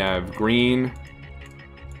 So we have green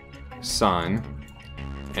sun,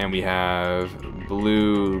 and we have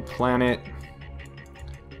blue planet,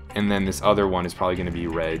 and then this other one is probably going to be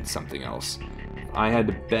red something else. I had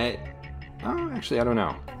to bet... Oh, actually, I don't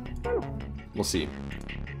know. We'll see.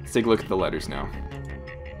 Let's take a look at the letters now.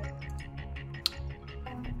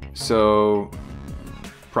 So,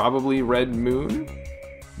 probably red moon.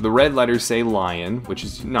 The red letters say lion, which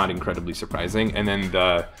is not incredibly surprising, and then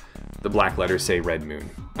the black letters say red moon.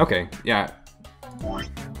 Okay, yeah.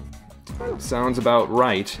 Sounds about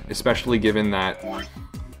right, especially given that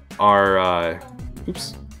our,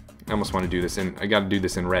 oops. I almost want to do this in, I gotta do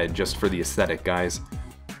this in red just for the aesthetic, guys.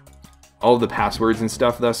 All of the passwords and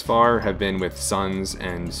stuff thus far have been with suns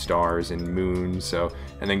and stars and moons, so,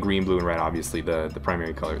 and then green, blue, and red, obviously the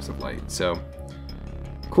primary colors of light. So,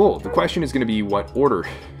 cool. The question is going to be what order?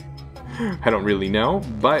 I don't really know,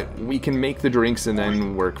 but we can make the drinks and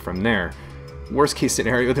then work from there. Worst case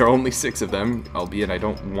scenario, there are only 6 of them, albeit I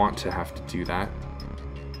don't want to have to do that.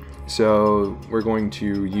 So, we're going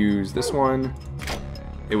to use this one.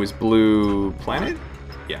 It was Blue Planet?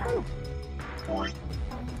 Yeah.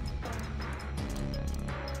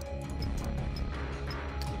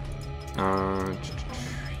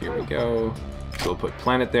 Here we go. So we'll put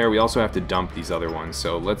planet there. We also have to dump these other ones,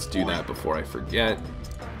 so let's do that before I forget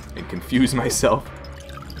and confuse myself.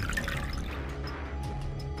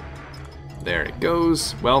 There it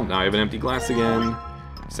goes. Well, now I have an empty glass again.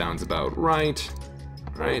 Sounds about right.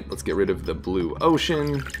 Alright, let's get rid of the blue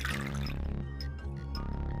ocean.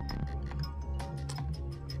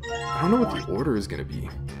 I don't know what the order is going to be.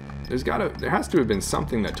 There has to have been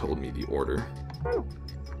something that told me the order.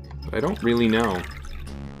 But I don't really know.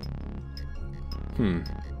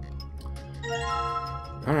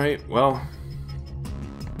 Alright, well,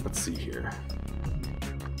 let's see here.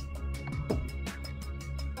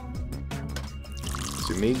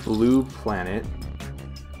 So we made blue planet.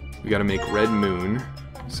 We gotta make red moon,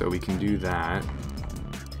 so we can do that.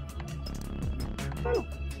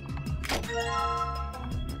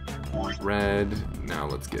 Red, now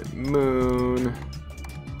let's get moon.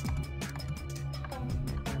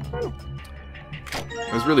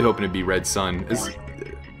 I was really hoping it'd be Red Sun. It's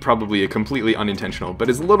probably a completely unintentional, but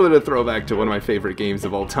it's a little bit of a throwback to one of my favorite games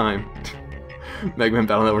of all time. Mega Man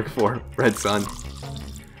Battle Network 4, Red Sun.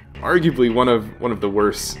 Arguably one of the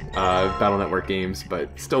worst Battle Network games,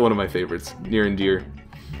 but still one of my favorites, near and dear.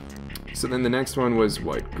 So then the next one was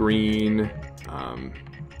what? Green.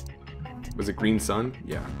 Was it Green Sun?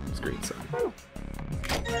 Yeah, it was Green Sun.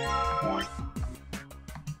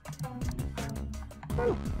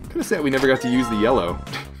 Could have said we never got to use the yellow.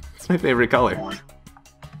 It's my favorite color.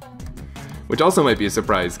 Which also might be a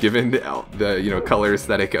surprise, given the color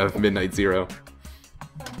aesthetic of Midnight Zero.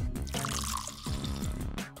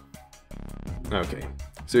 Okay,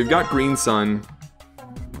 so we've got Green Sun.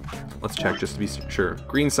 Let's check just to be sure.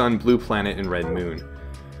 Green Sun, Blue Planet, and Red Moon.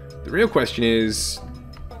 The real question is,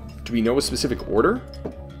 do we know a specific order?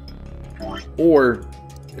 Or,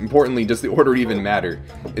 importantly, does the order even matter?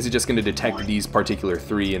 Is it just going to detect these particular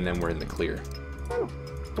 3 and then we're in the clear?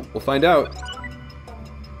 We'll find out.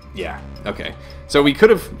 Yeah, okay. So we could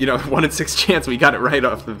have, 1 in 6 chance we got it right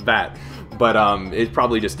off the bat. But it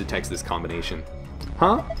probably just detects this combination.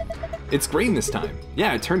 Huh? It's green this time.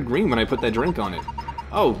 Yeah, it turned green when I put that drink on it.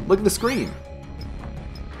 Oh, look at the screen.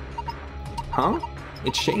 Huh?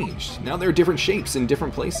 It changed. Now there are different shapes in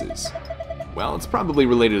different places. Well, it's probably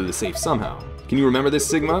related to the safe somehow. Can you remember this,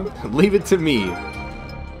 Sigma? Leave it to me.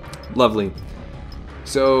 Lovely.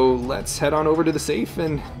 So let's head on over to the safe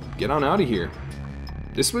and get on out of here.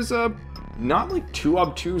 This was not like too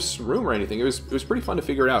obtuse room or anything. It was pretty fun to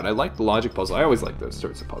figure it out. I like the logic puzzle. I always like those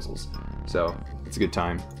sorts of puzzles. So it's a good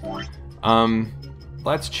time.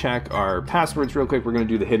 Let's check our passwords real quick. We're gonna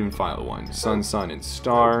do the hidden file one. Sun, sun, and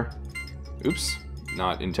star. Oops,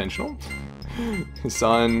 not intentional.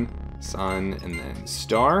 Sun, sun, and then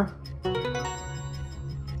star.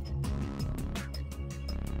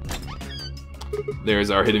 There's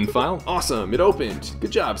our hidden file. Awesome, it opened.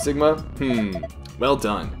 Good job, Sigma. Well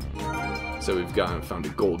done. So we've found a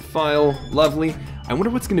gold file. Lovely. I wonder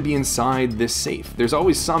what's going to be inside this safe. There's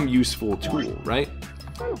always some useful tool, right?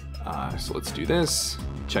 So let's do this.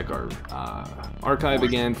 Check our archive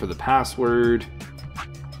again for the password.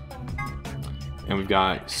 And we've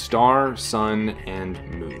got star, sun, and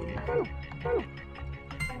moon.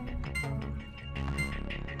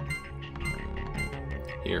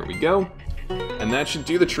 Here we go. And that should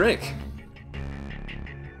do the trick.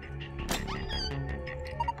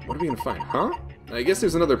 What are we gonna find? Huh? I guess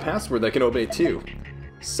there's another password that can obey too.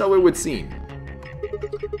 So it would seem.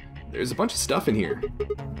 There's a bunch of stuff in here.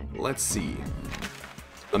 Let's see.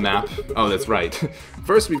 A map. Oh, that's right.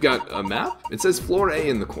 First, we've got a map. It says floor A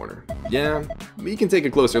in the corner. Yeah, we can take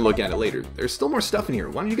a closer look at it later. There's still more stuff in here.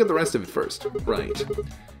 Why don't you get the rest of it first? Right.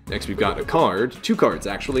 Next, we've got a card. 2 cards,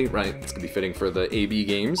 actually. Right, it's gonna be fitting for the AB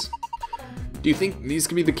games. Do you think these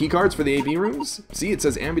could be the key cards for the AB rooms? See, it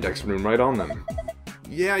says Ambidex room right on them.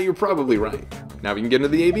 Yeah, you're probably right. Now we can get into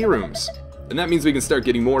the AB rooms. And that means we can start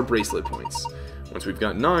getting more bracelet points. Once we've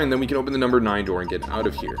got 9, then we can open the number 9 door and get out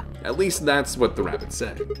of here. At least that's what the rabbit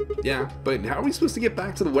said. Yeah, but how are we supposed to get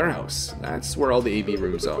back to the warehouse? That's where all the AB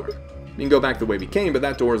rooms are. We can go back the way we came, but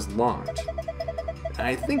that door is locked.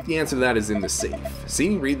 I think the answer to that is in the safe.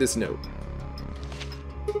 See, read this note.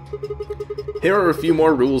 Here are a few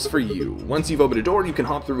more rules for you. Once you've opened a door, you can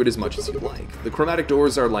hop through it as much as you like. The chromatic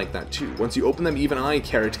doors are like that too. Once you open them, even I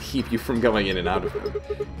care to keep you from going in and out of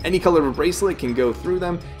them. Any color of a bracelet can go through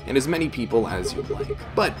them, and as many people as you like.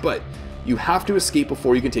 But, you have to escape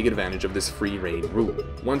before you can take advantage of this free reign rule.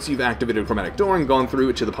 Once you've activated a chromatic door and gone through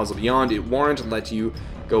it to the puzzle beyond, it won't let you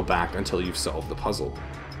go back until you've solved the puzzle.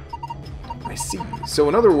 I see. So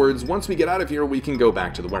in other words, once we get out of here, we can go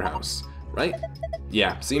back to the warehouse. Right?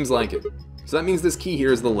 Yeah, seems like it. So that means this key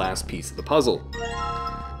here is the last piece of the puzzle.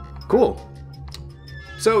 Cool.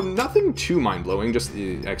 So nothing too mind-blowing, just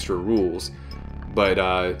the extra rules. But,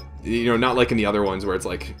 you know, not like in the other ones where it's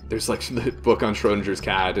like, there's like the book on Schrodinger's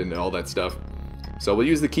cat and all that stuff. So we'll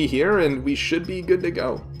use the key here and we should be good to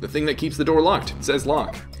go. The thing that keeps the door locked. It says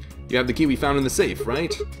lock. You have the key we found in the safe,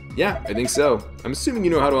 right? Yeah, I think so. I'm assuming you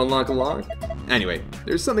know how to unlock a lock. Anyway,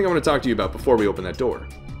 there's something I want to talk to you about before we open that door.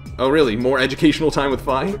 Oh really, more educational time with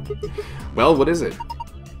Phi? Well, what is it?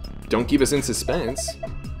 Don't keep us in suspense.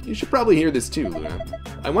 You should probably hear this too, Luna.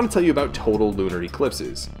 I want to tell you about total lunar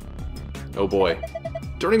eclipses. Oh boy.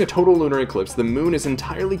 During a total lunar eclipse, the moon is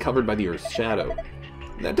entirely covered by the Earth's shadow.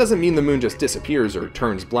 That doesn't mean the moon just disappears or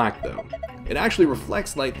turns black, though. It actually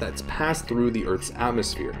reflects light that's passed through the Earth's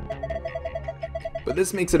atmosphere. But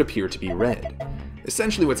this makes it appear to be red.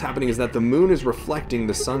 Essentially what's happening is that the moon is reflecting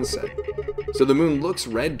the sunset. So the moon looks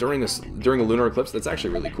red during a lunar eclipse. That's actually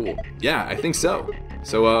really cool. Yeah, I think so.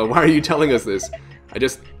 So why are you telling us this? I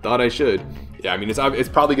just thought I should. Yeah, I mean, it's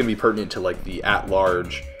probably going to be pertinent to like the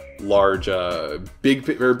at-large,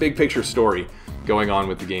 big picture story going on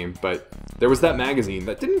with the game. But there was that magazine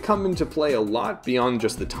that didn't come into play a lot beyond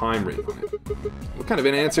just the time written on it. What kind of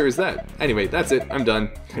an answer is that? Anyway, that's it. I'm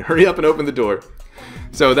done. Hurry up and open the door.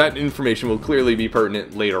 So that information will clearly be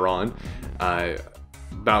pertinent later on.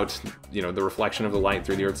 About, you know, the reflection of the light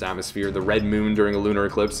through the Earth's atmosphere, the red moon during a lunar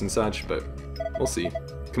eclipse and such, but we'll see.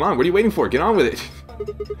 Come on, what are you waiting for? Get on with it.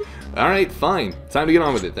 Alright, fine. Time to get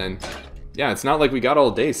on with it then. Yeah, it's not like we got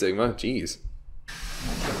all day, Sigma. Jeez.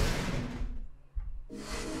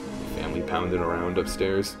 Family pounding around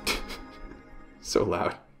upstairs. So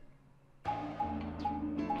loud.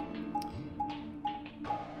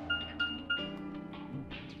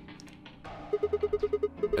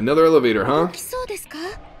 Another elevator, huh?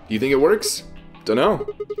 Do you think it works? Dunno.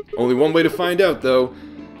 Only one way to find out, though.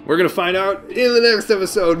 We're gonna find out in the next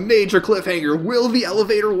episode. Major cliffhanger. Will the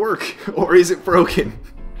elevator work? Or is it broken?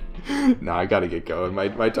 Nah, I gotta get going.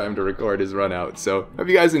 My time to record is run out. So, hope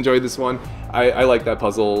you guys enjoyed this one. I like that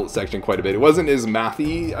puzzle section quite a bit. It wasn't as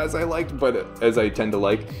mathy as I liked, but as I tend to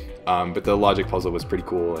like. But the logic puzzle was pretty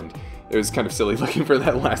cool, and it was kind of silly looking for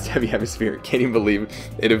that last heavy hemisphere. Can't even believe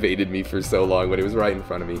it evaded me for so long when it was right in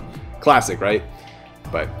front of me. Classic, right?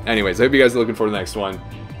 But anyways, I hope you guys are looking forward to the next one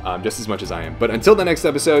just as much as I am. But until the next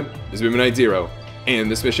episode, this has been Midnight Zero,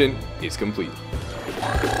 and this mission is complete.